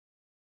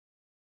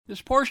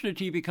This portion of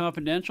TV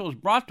Confidential is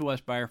brought to us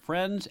by our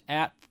friends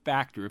at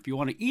Factor. If you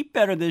want to eat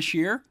better this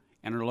year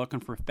and are looking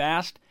for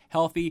fast,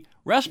 healthy,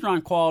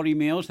 restaurant-quality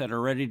meals that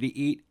are ready to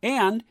eat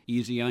and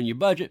easy on your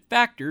budget,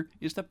 Factor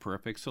is the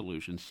perfect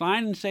solution.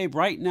 Sign and save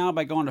right now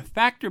by going to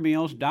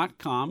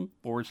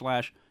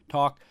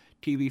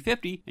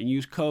factormeals.com/TalkTV50 and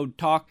use code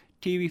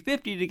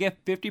TalkTV50 to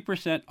get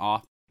 50%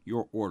 off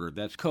your order.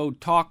 That's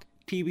code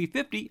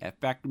TalkTV50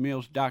 at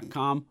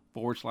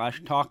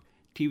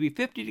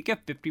factormeals.com/TalkTV50 to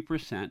get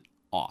 50%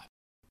 off.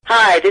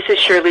 Hi, this is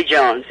Shirley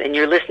Jones, and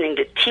you're listening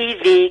to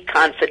TV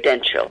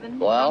Confidential.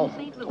 Well,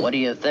 what do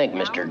you think,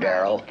 Mr.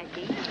 Darrow?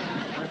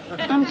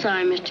 I'm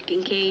sorry, Mr.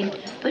 Kincaid,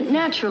 but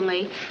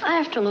naturally, I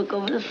have to look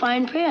over the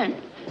fine print.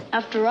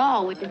 After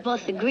all, we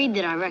both agreed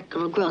that our record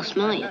will gross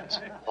millions.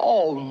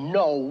 Oh,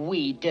 no,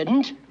 we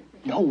didn't.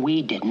 No,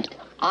 we didn't.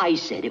 I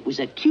said it was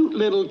a cute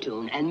little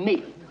tune, and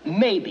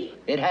maybe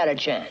it had a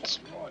chance.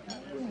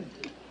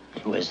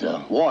 It was the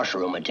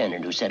washroom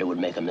attendant who said it would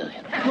make $1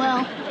 million.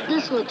 Well,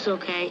 this looks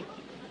okay.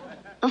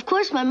 Of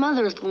course, my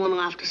mother is the one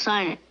who'll have to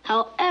sign it.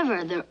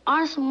 However, there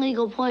are some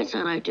legal points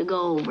I'd like to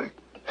go over.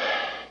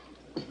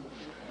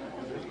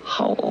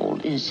 How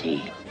old is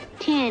he?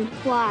 10.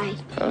 Why?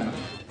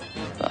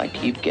 I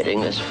keep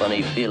getting this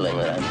funny feeling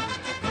that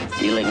I'm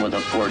dealing with a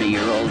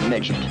 40-year-old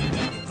midget.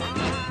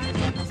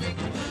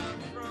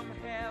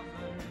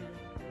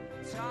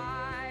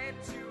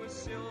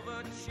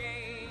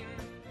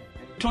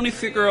 Tony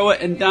Figueroa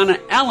and Donna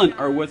Allen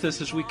are with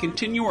us as we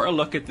continue our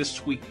look at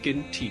this week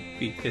in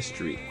TV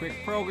history.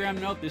 Quick program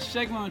note, this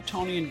segment with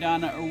Tony and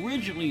Donna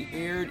originally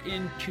aired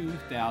in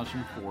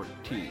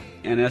 2014.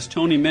 And as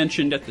Tony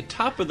mentioned at the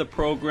top of the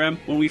program,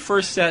 when we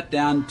first sat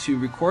down to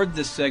record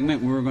this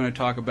segment, we were going to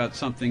talk about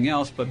something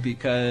else, but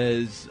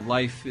because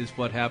life is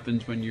what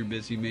happens when you're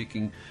busy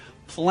making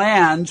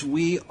plans,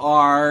 we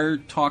are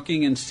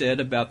talking instead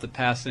about the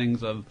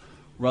passings of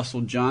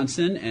Russell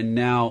Johnson and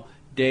now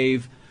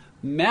Dave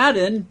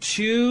Madden,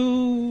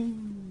 two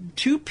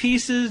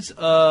pieces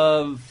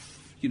of,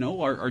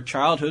 our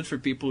childhoods for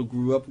people who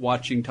grew up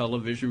watching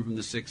television from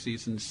the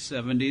 60s and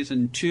 70s,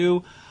 and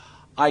two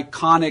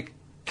iconic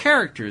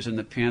characters in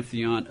the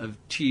pantheon of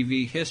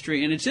TV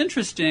history. And it's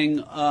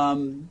interesting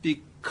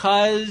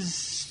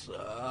because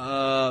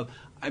I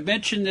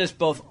mentioned this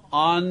both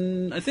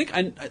on,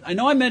 I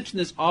know I mentioned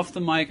this off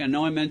the mic, I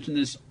know I mentioned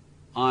this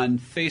on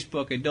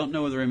Facebook, I don't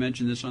know whether I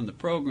mentioned this on the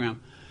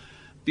program.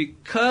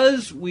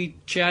 Because we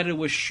chatted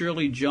with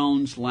Shirley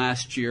Jones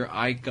last year,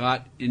 I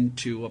got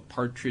into a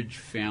Partridge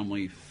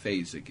Family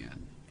phase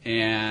again.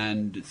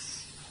 And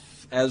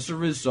as a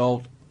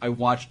result, I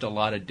watched a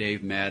lot of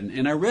Dave Madden,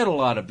 and I read a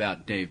lot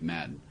about Dave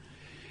Madden.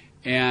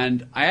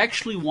 And I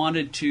actually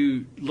wanted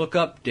to look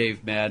up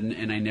Dave Madden,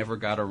 and I never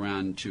got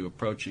around to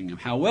approaching him.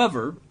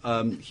 However,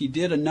 he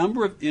did a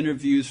number of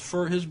interviews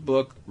for his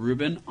book,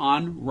 Reuben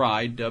on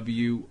Rye,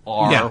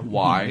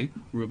 W-R-Y,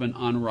 Reuben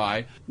on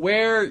Rye,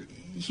 where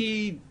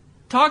he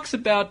talks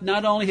about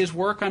not only his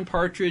work on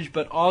Partridge,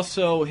 but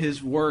also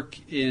his work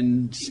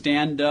in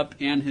stand-up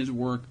and his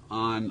work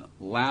on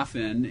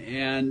Laugh-In.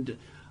 And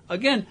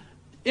again,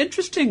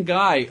 interesting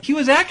guy. He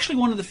was actually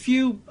one of the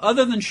few,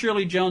 other than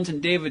Shirley Jones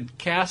and David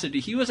Cassidy,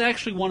 he was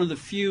actually one of the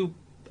few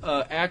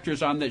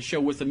actors on that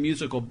show with a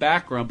musical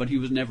background, but he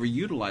was never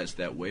utilized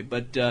that way.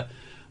 But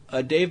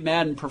Dave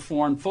Madden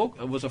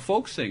was a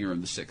folk singer in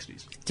the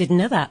 60s. Didn't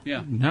know that.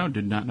 Yeah. No,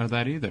 did not know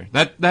that either.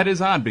 That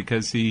is odd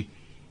because he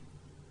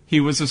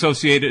was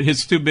associated,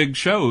 his two big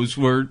shows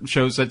were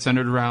shows that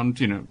centered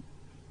around,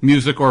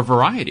 music or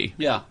variety.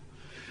 Yeah.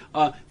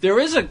 There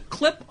is a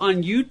clip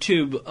on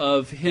YouTube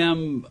of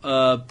him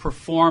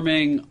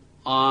performing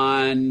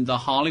on the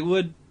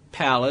Hollywood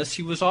Palace.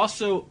 He was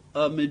also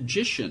a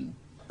magician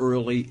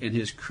early in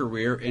his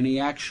career, and he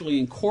actually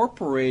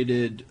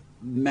incorporated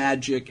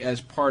magic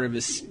as part of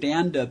his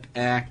stand-up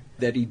act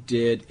that he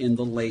did in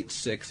the late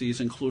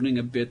 60s, including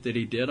a bit that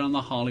he did on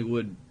the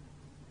Hollywood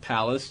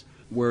Palace,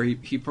 where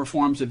he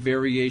performs a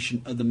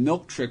variation of the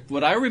milk trick.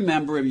 What I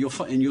remember, and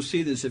you'll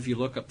see this if you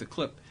look up the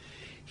clip,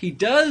 he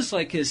does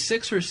like his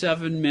 6 or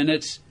 7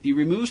 minutes. He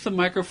removes the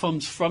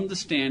microphones from the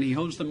stand. He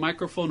holds the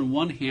microphone in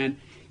one hand.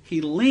 He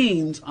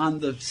leans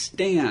on the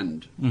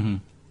stand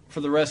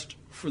for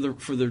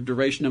the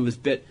duration of his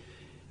bit.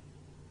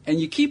 And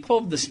you keep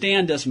hoping the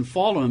stand doesn't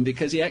follow him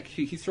because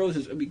he throws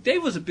his. I mean,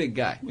 Dave was a big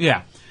guy.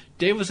 Yeah.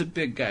 Dave was a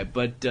big guy,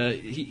 but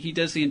he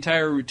does the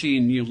entire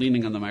routine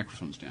leaning on the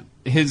microphone stand.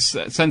 His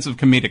sense of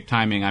comedic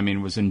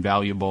timing, was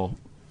invaluable.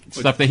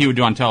 Stuff that he would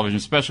do on television,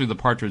 especially The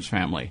Partridge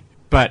Family.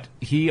 But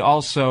he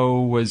also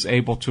was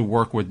able to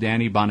work with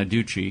Danny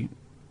Bonaducci.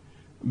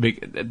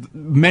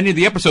 Many of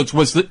the episodes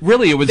was the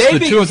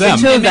two of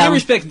them. In many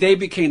respects, they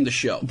became the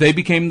show. They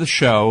became the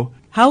show.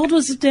 How old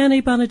was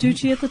Danny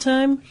Bonaducci at the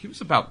time? He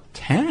was about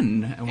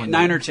 10.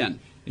 9 or 10.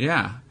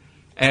 Yeah.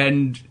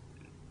 And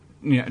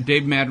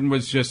Dave Madden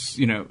was just,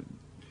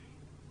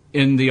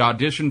 in the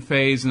audition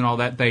phase and all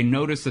that, they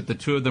noticed that the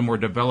two of them were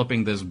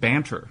developing this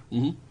banter.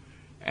 Mm-hmm.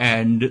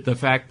 And the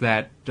fact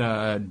that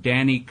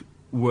Danny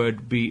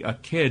would be a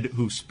kid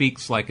who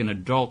speaks like an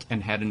adult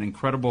and had an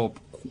incredible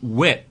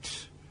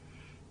wit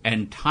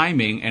and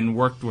timing, and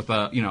worked with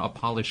a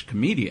polished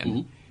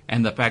comedian.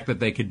 And the fact that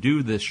they could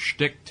do this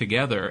shtick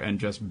together and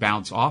just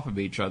bounce off of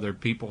each other,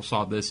 people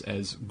saw this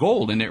as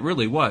gold, and it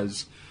really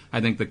was.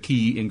 I think the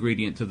key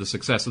ingredient to the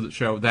success of the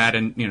show, that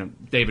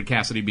and David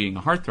Cassidy being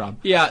a heartthrob.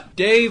 Yeah,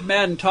 Dave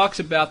Madden talks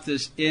about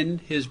this in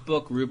his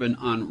book, Reuben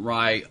on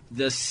Rye.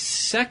 The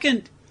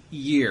second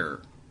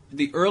year,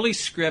 the early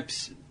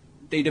scripts,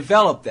 they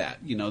developed that.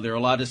 There are a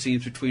lot of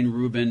scenes between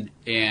Reuben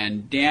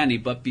and Danny,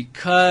 but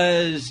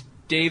because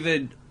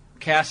David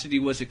Cassidy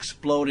was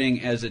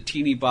exploding as a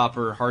teeny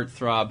bopper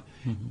heartthrob,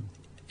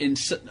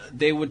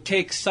 they would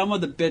take some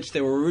of the bits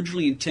that were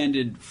originally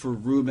intended for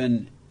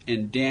Reuben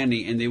and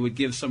Danny, and they would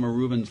give some of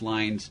Reuben's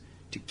lines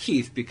to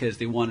Keith because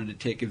they wanted to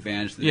take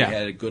advantage that they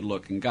had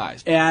good-looking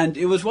guys. And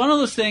it was one of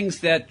those things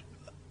that,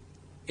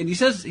 and he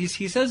says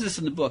this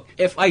in the book,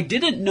 if I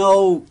didn't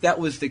know that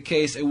was the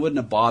case, it wouldn't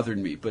have bothered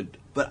me. But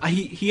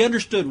he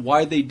understood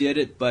why they did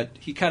it, but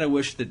he kind of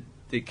wished that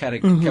they kind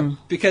of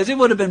kept, because it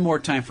would have been more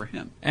time for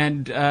him.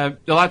 And a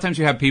lot of times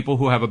you have people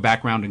who have a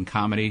background in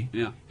comedy,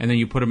 and then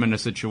you put them in a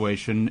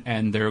situation,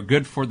 and they're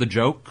good for the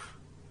joke,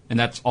 and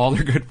that's all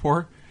they're good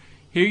for.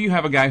 Here you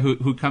have a guy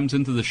who comes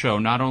into the show.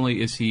 Not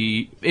only is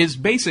he is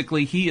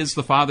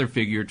the father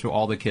figure to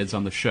all the kids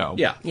on the show.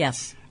 Yeah.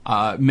 Yes.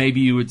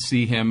 Maybe you would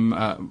see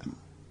him,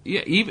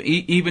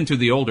 even to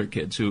the older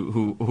kids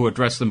who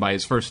address them by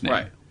his first name.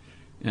 Right.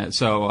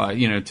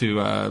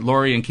 To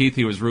Laurie and Keith,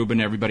 he was Reuben.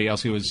 Everybody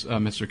else, he was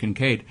Mr.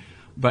 Kincaid.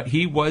 But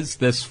he was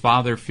this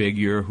father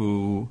figure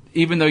who,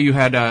 even though you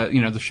had,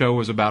 the show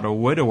was about a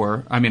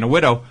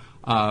widow,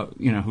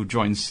 who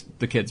joins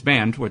the kids'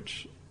 band,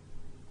 which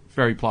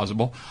very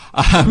plausible.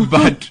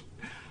 But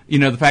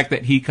the fact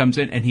that he comes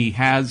in and he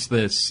has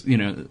this,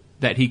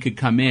 that he could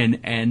come in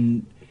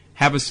and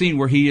have a scene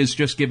where he is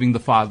just giving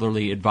the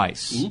fatherly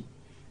advice.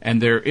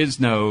 And there is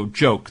no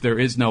joke, there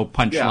is no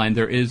punchline,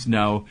 there is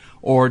no,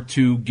 or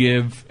to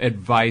give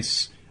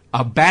advice,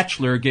 a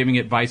bachelor giving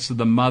advice to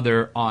the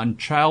mother on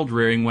child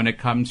rearing when it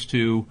comes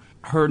to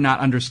her not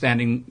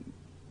understanding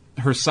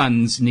her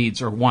son's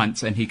needs or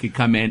wants, and he could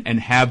come in and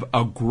have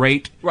a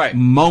great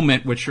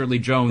moment with Shirley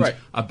Jones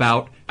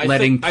about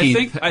letting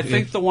Keith. I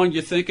think the one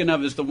you're thinking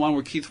of is the one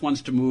where Keith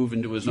wants to move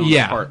into his own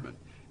apartment.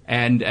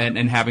 And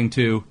having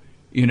to,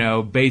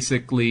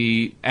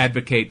 basically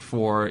advocate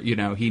for,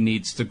 he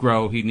needs to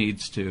grow, he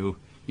needs to,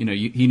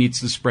 he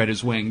needs to spread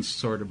his wings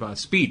sort of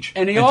speech.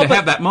 And to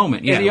have that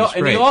moment, and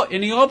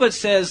he all but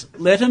says,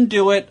 let him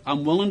do it.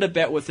 I'm willing to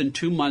bet within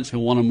 2 months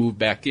he'll want to move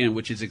back in,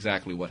 which is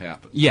exactly what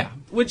happened. Yeah.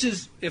 Which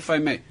is, if I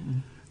may,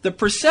 the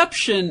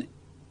perception,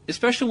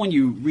 especially when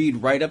you read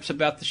write-ups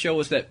about the show,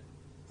 is that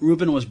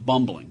Reuben was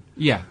bumbling.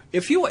 Yeah.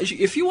 If you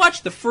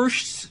watch the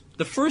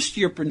first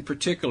year in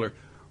particular,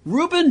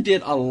 Reuben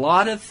did a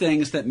lot of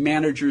things that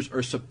managers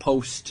are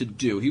supposed to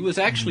do. He was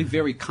actually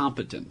very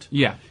competent.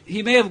 Yeah.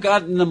 He may have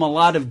gotten them a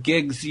lot of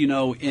gigs,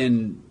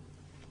 in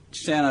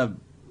Santa,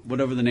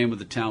 whatever the name of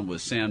the town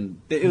was.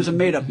 It was a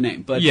made-up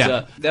name. But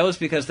that was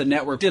because the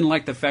network didn't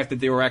like the fact that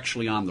they were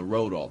actually on the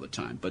road all the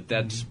time. But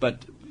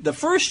but the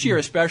first year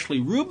especially,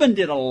 Reuben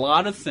did a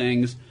lot of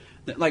things,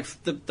 that, like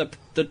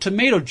the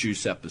tomato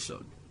juice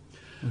episode,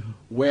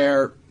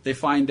 where they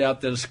find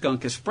out that a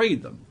skunk has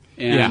sprayed them.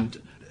 And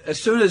as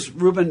soon as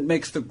Reuben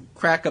makes the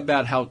crack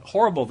about how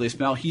horrible they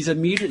smell, he's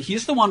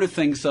the one who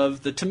thinks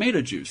of the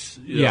tomato juice.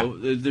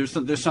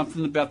 There's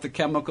something about the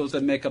chemicals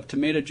that make up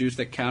tomato juice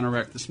that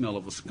counteract the smell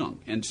of a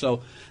skunk. And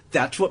so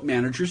that's what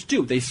managers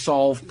do. They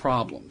solve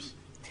problems.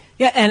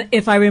 Yeah, and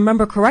if I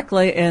remember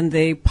correctly, in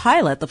the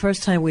pilot, the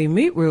first time we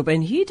meet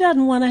Reuben, he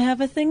doesn't want to have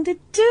a thing to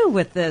do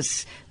with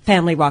this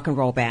family rock and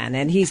roll band,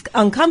 and he's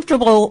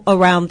uncomfortable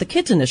around the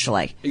kids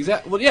initially.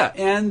 Exactly. Well, yeah,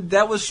 and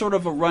that was sort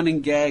of a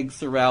running gag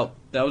throughout.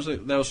 That was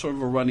sort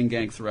of a running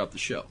gag throughout the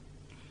show.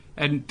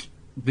 And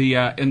the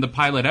in the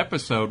pilot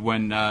episode,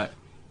 when and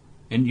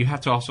you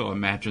have to also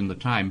imagine the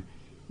time,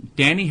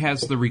 Danny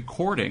has the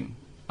recording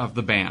of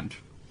the band,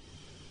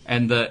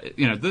 and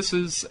this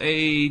is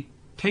a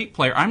tape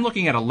player. I'm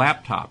looking at a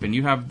laptop, and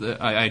you have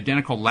the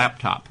identical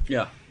laptop.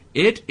 Yeah.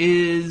 It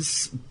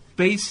is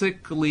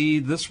basically,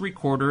 this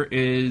recorder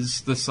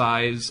is the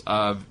size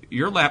of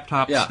your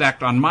laptop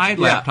stacked on my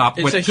laptop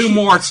with two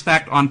more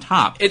stacked on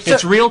top.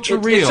 It's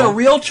reel-to-reel. It's a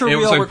reel-to-reel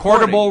It was a recording.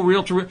 Portable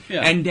reel-to-reel.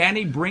 Yeah. And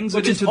Danny brings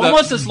it into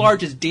almost as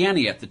large as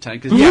Danny at the time.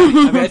 Cause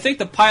I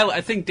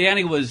think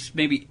Danny was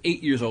maybe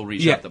 8 years old when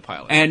he shot the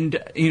pilot. And,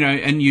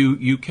 and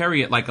you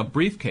carry it like a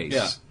briefcase.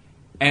 Yeah.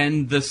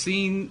 And the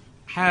scene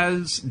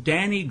has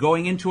Danny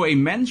going into a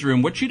men's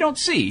room, which you don't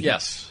see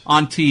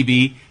on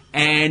TV.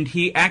 And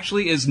he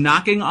actually is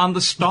knocking on the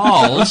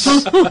stalls,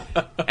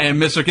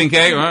 and Mr.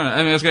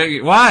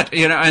 Kincaid, what?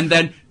 And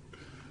then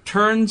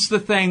turns the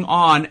thing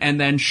on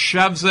and then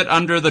shoves it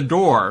under the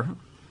door.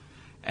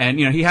 And,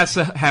 he has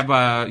to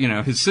have,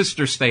 his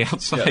sister stay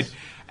outside. Yes.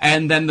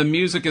 And then the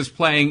music is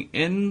playing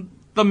in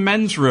the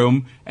men's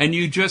room, and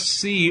you just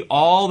see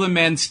all the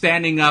men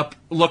standing up,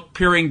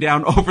 peering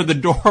down over the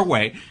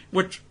doorway,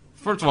 which,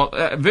 first of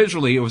all,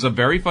 visually, it was a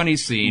very funny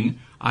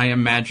scene. I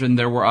imagine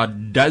there were a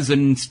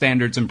dozen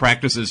standards and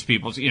practices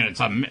people,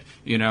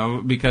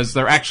 because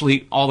they're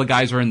actually, all the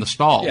guys are in the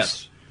stalls.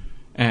 Yes.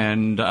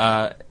 And,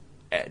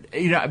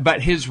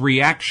 but his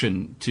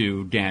reaction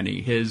to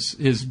Danny,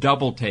 his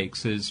double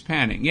takes, his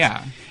panning,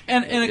 yeah.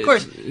 And of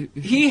course,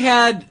 he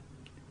kind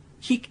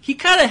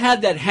of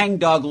had that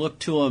hangdog look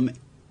to him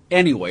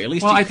anyway. At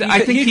least I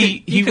think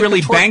he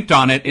really banked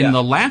on it in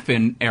the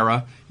laugh-in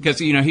era, because,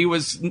 he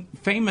was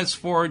famous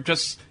for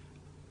just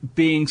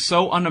being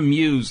so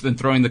unamused and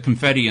throwing the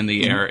confetti in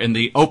the air in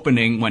the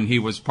opening when he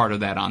was part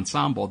of that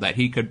ensemble that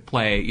he could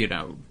play,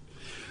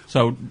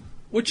 so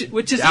which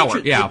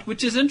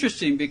is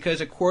interesting,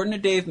 because according to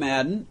Dave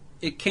Madden,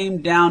 it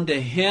came down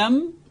to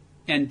him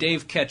and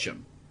Dave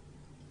Ketchum.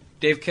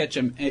 Dave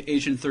Ketchum,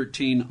 Agent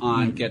 13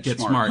 on Get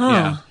Smart,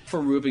 yeah, for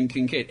Reuben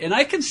Kincaid, and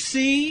I can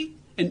see,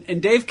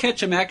 and Dave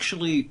Ketchum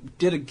actually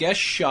did a guest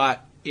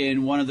shot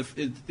in one of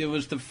the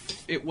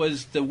it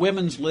was the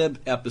Women's Lib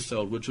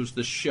episode, which was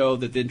the show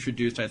that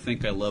introduced I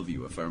Think I Love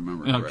You, if I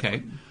remember correctly.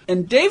 Okay.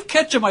 And Dave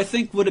Ketchum, I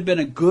think, would have been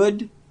a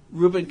good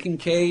Reuben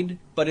Kincaid,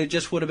 but it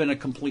just would have been a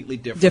completely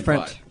different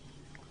vibe.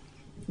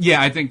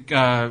 Yeah, I think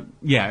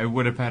it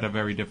would have had a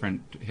very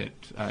different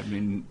hit. I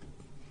mean,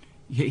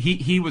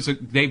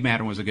 Dave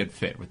Madden was a good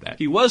fit with that.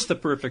 He was the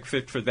perfect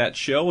fit for that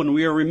show, and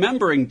we are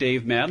remembering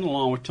Dave Madden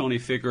along with Tony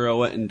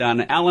Figueroa and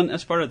Donna Allen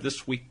as part of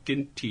This Week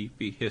in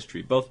TV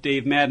History. Both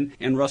Dave Madden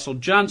and Russell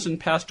Johnson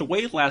passed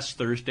away last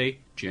Thursday,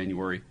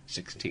 January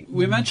 16th.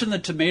 We mentioned the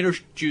tomato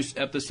juice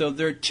episode.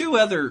 There are two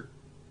other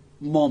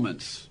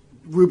moments,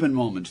 Reuben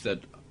moments, that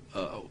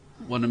I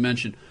want to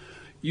mention.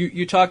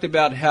 You talked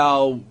about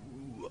how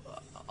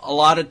a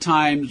lot of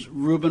times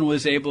Reuben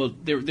was able,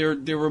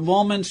 there were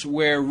moments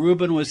where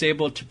Reuben was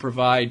able to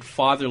provide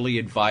fatherly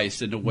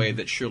advice in a way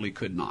that Shirley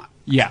could not.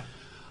 Yeah.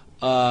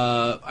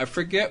 I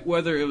forget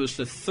whether it was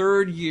the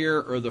third year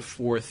or the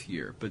fourth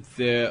year, but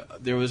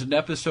there was an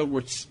episode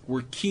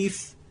where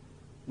Keith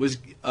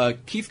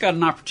got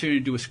an opportunity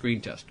to do a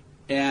screen test.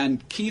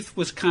 And Keith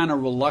was kind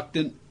of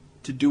reluctant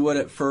to do it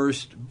at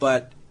first,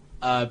 but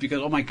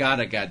because, oh my God,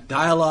 I got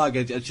dialogue,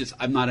 it's just,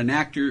 I'm not an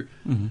actor.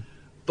 Mm-hmm.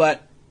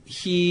 But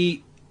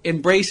he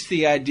embraced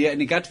the idea,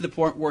 and he got to the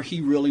point where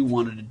he really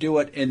wanted to do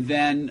it. And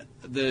then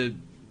the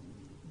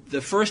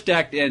first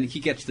act, and he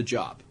gets the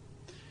job.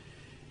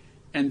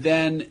 And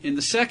then in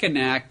the second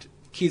act,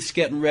 Keith's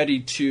getting ready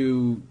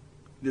to.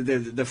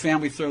 The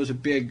family throws a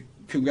big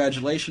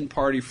congratulation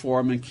party for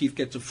him, and Keith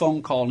gets a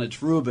phone call, and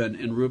it's Reuben.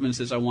 And Reuben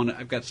says,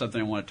 "I've got something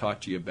I want to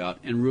talk to you about."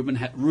 And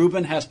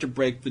Reuben has to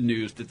break the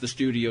news that the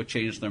studio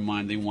changed their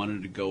mind; they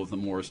wanted to go with a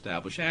more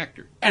established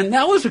actor. And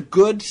that was a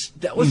good.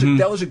 That was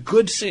a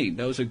good scene.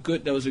 That was a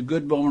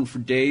good moment for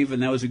Dave,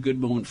 and that was a good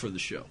moment for the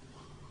show.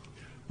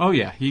 Oh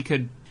yeah, he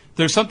could.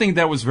 There's something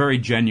that was very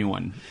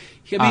genuine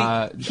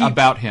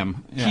about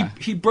him. Yeah.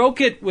 He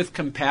broke it with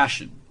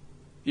compassion.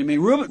 I mean,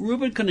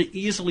 Reuben could have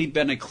easily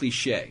been a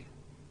cliche.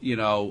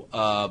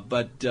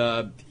 But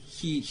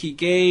he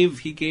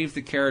gave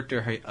the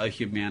character a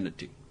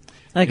humanity.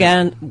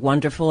 Again,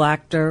 wonderful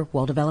actor,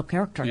 well-developed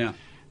character.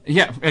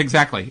 Yeah,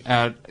 exactly.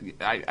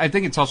 I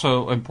think it's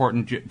also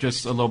important,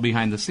 just a little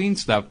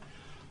behind-the-scenes stuff.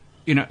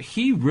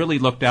 He really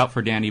looked out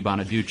for Danny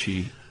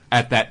Bonaducci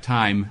at that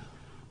time.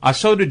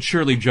 So did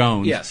Shirley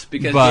Jones. Yes,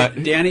 because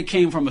Danny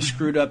came from a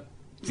screwed up.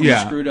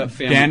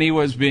 Family. Danny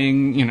was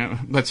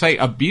being, let's say,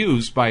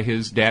 abused by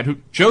his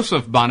dad,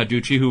 Joseph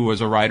Bonaducci, who was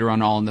a writer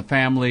on All in the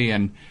Family,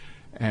 and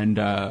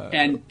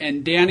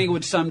Danny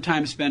would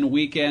sometimes spend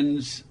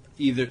weekends.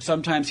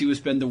 Sometimes he would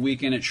spend the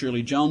weekend at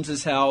Shirley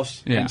Jones's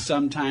house, and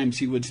sometimes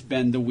he would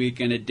spend the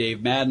weekend at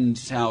Dave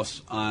Madden's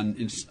house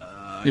in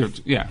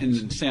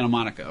Santa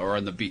Monica or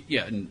on the beach,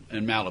 in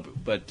Malibu,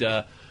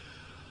 but.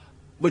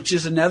 Which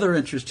is another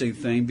interesting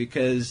thing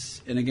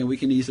because, and again, we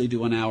can easily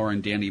do an hour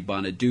on Danny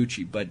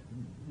Bonaducci, but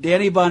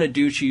Danny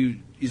Bonaducci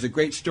is a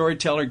great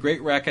storyteller,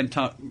 great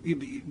raconteur.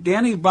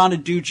 Danny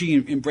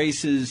Bonaducci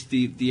embraces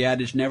the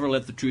adage, never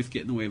let the truth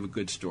get in the way of a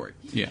good story.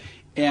 Yeah.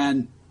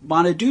 And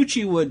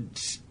Bonaducci would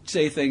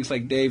say things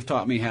like, Dave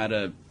taught me how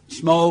to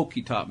smoke,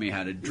 he taught me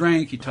how to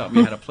drink, he taught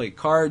me how to play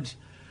cards.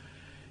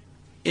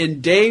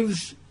 In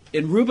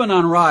Reuben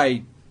on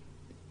Rye,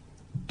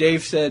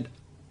 Dave said,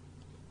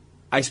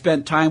 I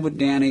spent time with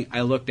Danny.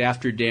 I looked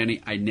after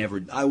Danny. I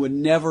would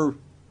never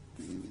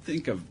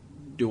think of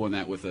doing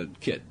that with a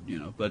kid,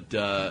 But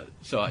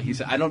so he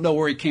said, I don't know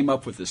where he came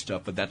up with this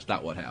stuff, but that's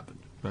not what happened.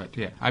 But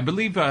yeah, I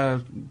believe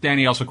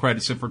Danny also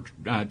credits him for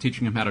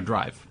teaching him how to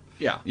drive.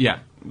 Yeah, yeah,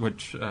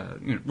 which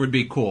would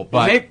be cool.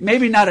 But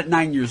maybe not at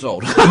 9 years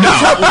old. No,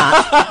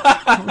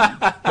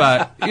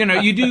 but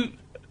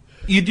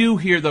you do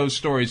hear those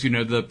stories.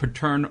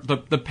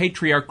 The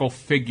patriarchal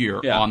figure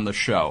on the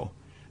show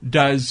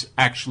does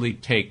actually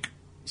take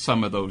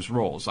some of those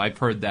roles. I've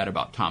heard that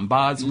about Tom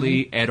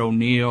Bosley, Ed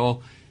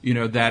O'Neill,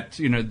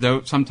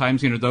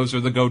 sometimes, those are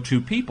the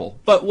go-to people.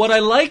 But what I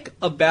like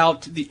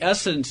about the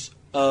essence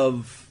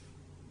of,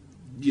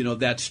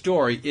 that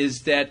story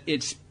is that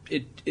it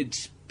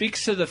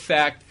speaks to the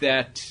fact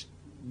that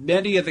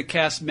many of the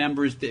cast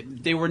members,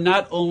 they were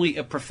not only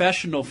a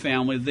professional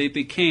family, they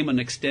became an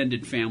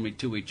extended family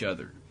to each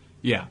other.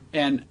 Yeah.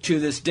 And to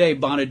this day,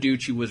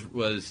 Bonaducci was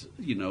Bonaducci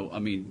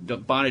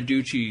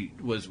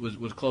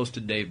was close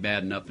to Dave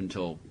Madden up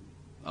until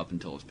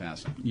his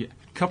passing. Yeah.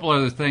 A couple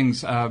other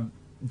things.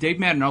 Dave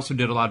Madden also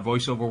did a lot of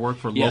voiceover work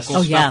for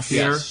local stuff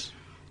here. Yes.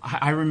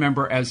 I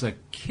remember as a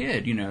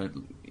kid,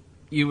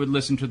 you would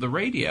listen to the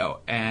radio,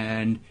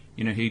 and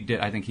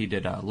I think he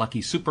did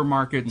Lucky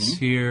Supermarkets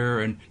here,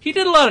 and he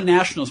did a lot of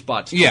national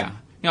spots too. Yeah.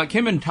 Like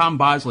him and Tom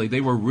Bosley, they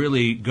were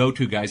really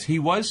go-to guys. He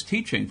was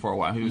teaching for a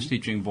while. He was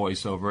teaching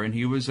voiceover, and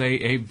he was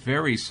a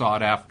very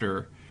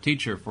sought-after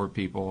teacher for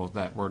people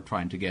that were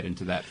trying to get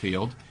into that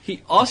field.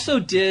 He also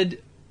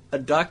did a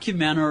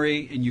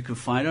documentary, and you can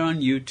find it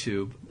on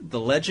YouTube, The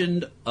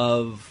Legend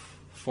of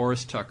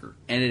Forrest Tucker.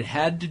 And it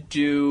had to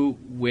do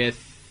with...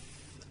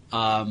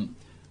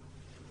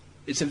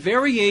 it's a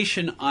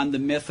variation on the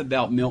myth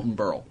about Milton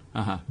Berle.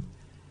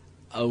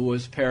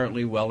 Was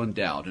apparently well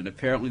endowed. And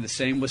apparently the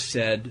same was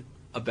said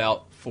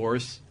about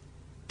Forrest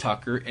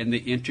Tucker, and they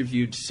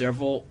interviewed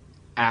several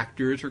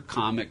actors or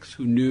comics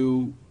who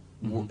knew,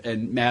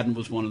 and Madden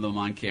was one of them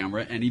on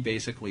camera, and he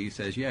basically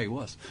says, yeah, he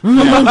was.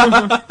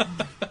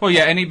 Well,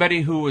 yeah,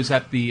 anybody who was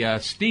at the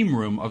steam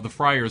room of the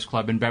Friars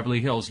Club in Beverly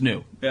Hills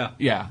knew. Yeah.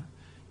 Yeah.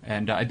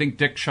 And I think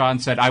Dick Shawn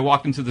said, I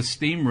walked into the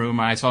steam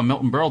room and I saw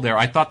Milton Berle there.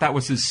 I thought that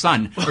was his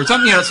son. Or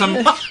something, I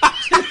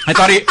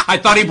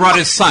thought he brought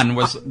his son,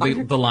 was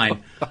the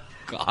line.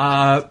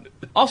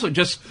 Also,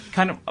 just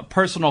kind of a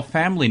personal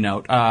family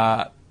note.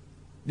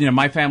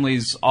 My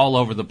family's all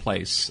over the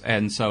place,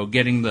 and so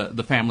getting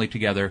the family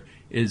together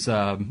is,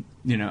 a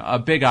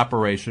big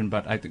operation.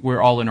 But I think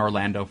we're all in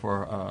Orlando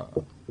for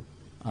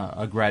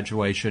a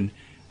graduation,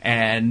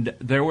 and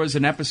there was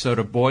an episode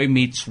of Boy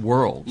Meets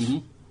World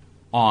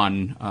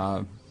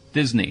on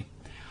Disney.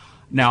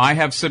 Now, I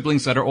have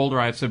siblings that are older.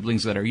 I have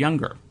siblings that are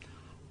younger.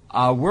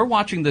 We're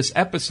watching this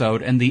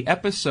episode, and the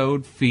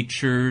episode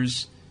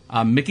features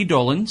Mickey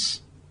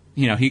Dolenz.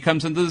 He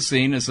comes into the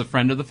scene as a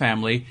friend of the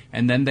family,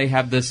 and then they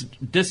have this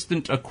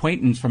distant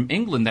acquaintance from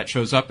England that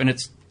shows up, and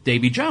it's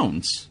Davy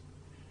Jones.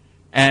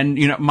 And,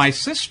 my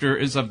sister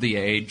is of the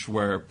age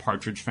where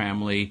Partridge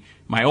Family,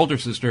 my older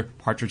sister,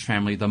 Partridge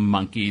Family, The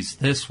Monkees,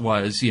 this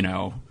was,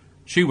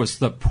 she was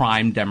the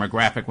prime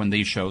demographic when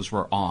these shows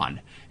were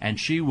on. And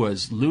she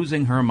was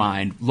losing her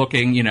mind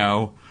looking,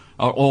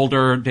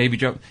 older Davy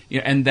Jones.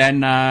 And then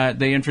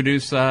they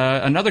introduce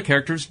another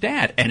character's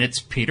dad, and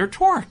it's Peter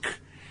Tork.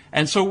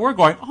 And so we're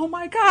going, oh,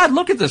 my God,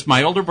 look at this.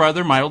 My older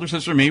brother, my older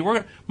sister, me,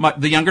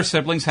 the younger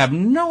siblings have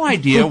no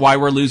idea why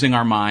we're losing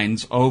our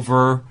minds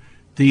over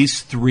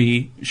these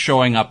three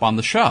showing up on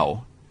the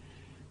show.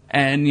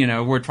 And,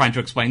 we're trying to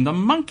explain the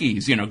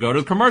Monkees, go to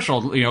the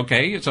commercial.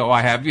 Okay, so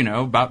I have,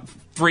 about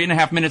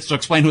 3.5 minutes to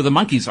explain who the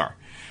Monkees are.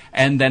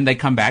 And then they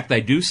come back, they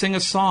do sing a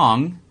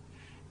song,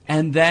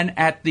 and then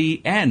at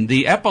the end,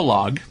 the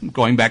epilogue,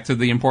 going back to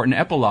the important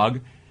epilogue,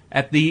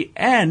 at the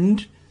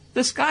end,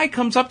 this guy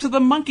comes up to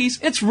the Monkees.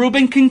 It's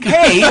Reuben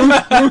Kincaid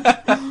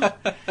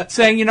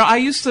saying, I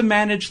used to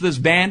manage this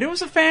band. It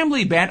was a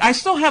family band. I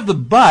still have the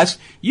bus.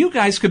 You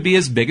guys could be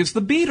as big as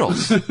the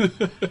Beatles.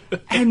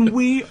 And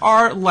we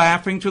are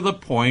laughing to the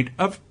point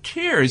of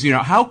tears.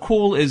 How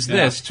cool is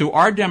this to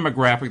our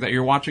demographic that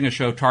you're watching a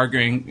show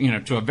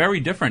targeting, to a very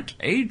different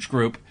age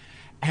group.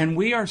 And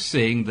we are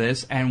seeing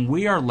this, and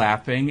we are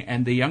laughing,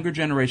 and the younger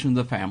generation of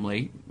the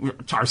family,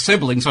 it's our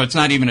siblings, so it's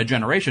not even a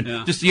generation,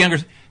 just the younger,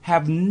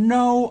 have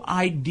no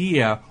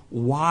idea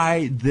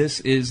why this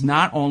is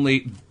not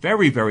only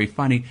very, very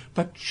funny,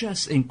 but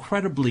just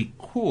incredibly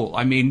cool.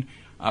 I mean,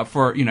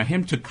 for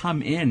him to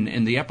come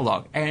in the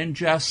epilogue and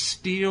just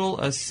steal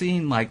a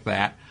scene like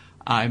that,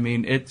 I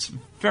mean, it's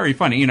very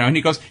funny, and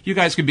he goes, you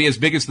guys could be as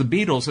big as the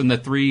Beatles, and the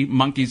three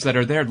monkeys that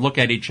are there look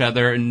at each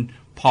other and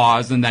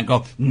pause and then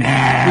go,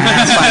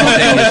 nah,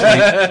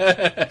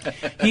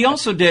 simultaneously. He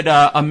also did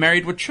a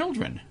Married with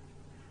Children,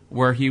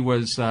 where he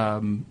was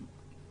trying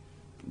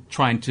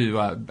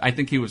to, I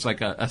think he was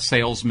like a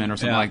salesman or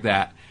something like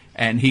that,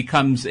 and he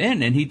comes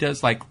in and he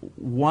does like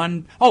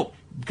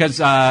because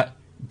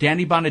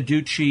Danny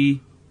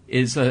Bonaducci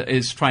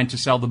is trying to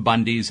sell the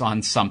Bundys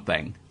on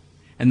something,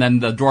 and then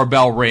the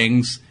doorbell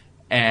rings,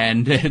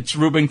 and it's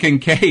Reuben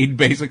Kincaid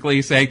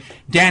basically saying,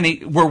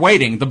 Danny, we're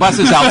waiting. The bus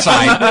is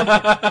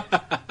outside.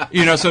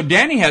 So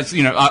Danny has,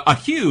 a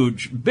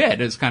huge bit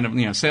as kind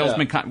of,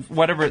 salesman,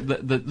 whatever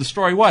the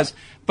story was.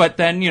 But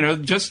then,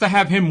 just to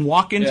have him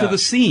walk into the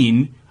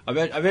scene. I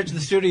bet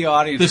the studio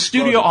audience. The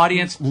studio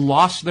audience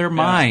lost their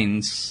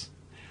minds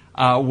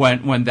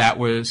when that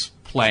was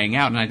playing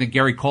out. And I think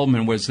Gary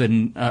Coleman was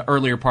in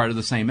earlier part of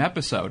the same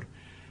episode.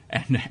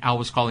 And Al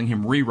was calling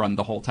him Rerun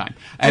the whole time.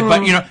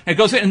 But, it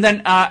goes in, and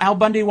then Al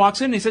Bundy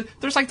walks in, and he said,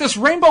 there's like this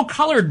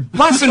rainbow-colored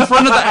bus in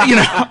front of the,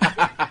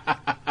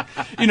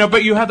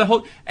 but you have the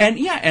whole, and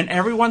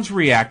everyone's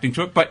reacting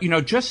to it, but,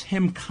 just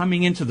him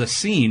coming into the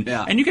scene,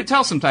 and you can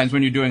tell sometimes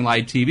when you're doing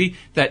live TV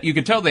that you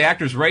can tell the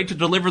actor's ready to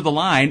deliver the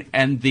line,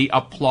 and the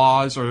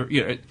applause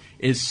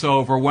is so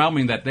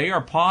overwhelming that they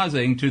are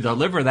pausing to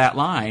deliver that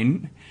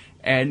line.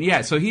 And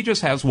so he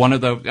just has one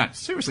of the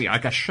seriously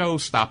like a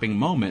show-stopping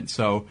moment.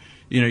 So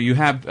you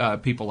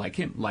have people like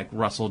him, like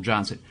Russell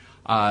Johnson,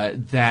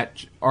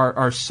 that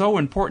are so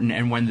important.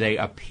 And when they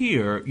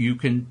appear, you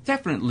could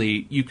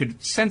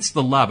sense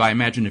the love. I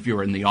imagine if you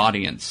were in the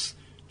audience,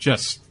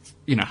 just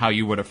how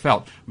you would have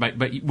felt. But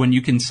when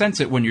you can sense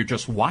it when you're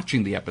just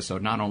watching the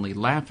episode, not only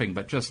laughing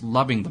but just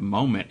loving the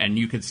moment, and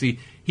you could see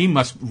he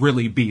must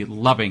really be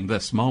loving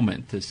this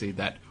moment to see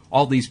that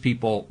all these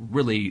people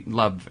really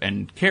love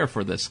and care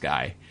for this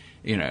guy,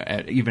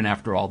 even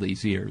after all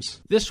these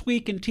years. This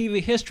Week in TV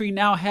History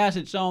now has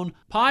its own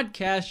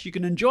podcast you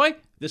can enjoy.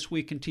 This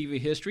Week in TV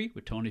History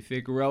with Tony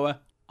Figueroa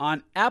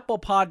on Apple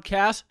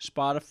Podcasts,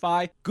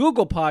 Spotify,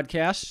 Google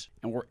Podcasts,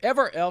 and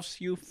wherever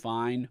else you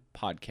find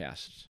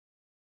podcasts.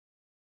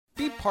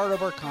 Be part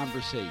of our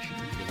conversation.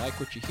 If you like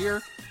what you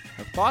hear,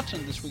 have thoughts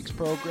on this week's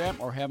program,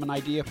 or have an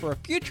idea for a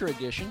future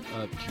edition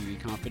of TV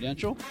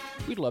Confidential,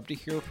 we'd love to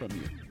hear from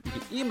you. You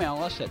can email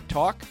us at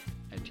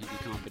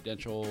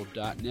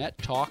talk@tvconfidential.net,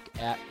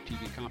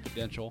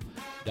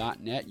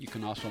 talk@tvconfidential.net. You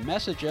can also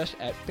message us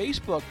at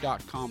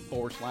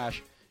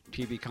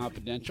facebook.com/TV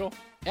Confidential,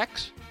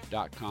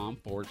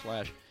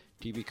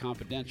 x.com/TV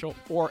Confidential,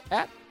 or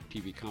at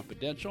TV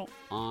Confidential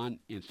on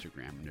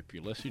Instagram. And if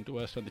you're listening to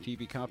us on the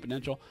TV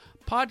Confidential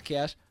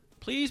podcast,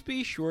 please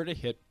be sure to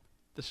hit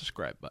the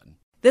subscribe button.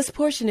 This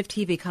portion of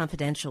TV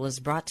Confidential is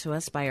brought to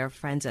us by our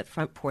friends at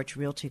Front Porch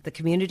Realty, the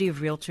community of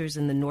realtors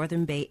in the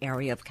Northern Bay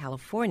area of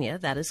California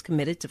that is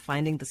committed to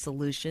finding the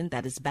solution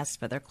that is best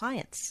for their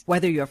clients.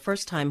 Whether you're a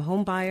first-time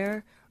home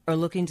buyer or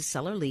looking to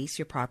sell or lease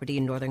your property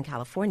in Northern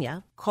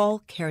California, call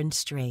Karen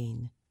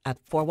Strain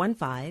at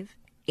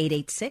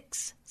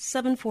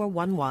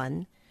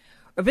 415-886-7411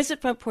 or visit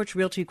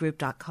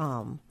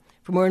frontporchrealtygroup.com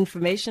for more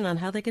information on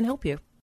how they can help you.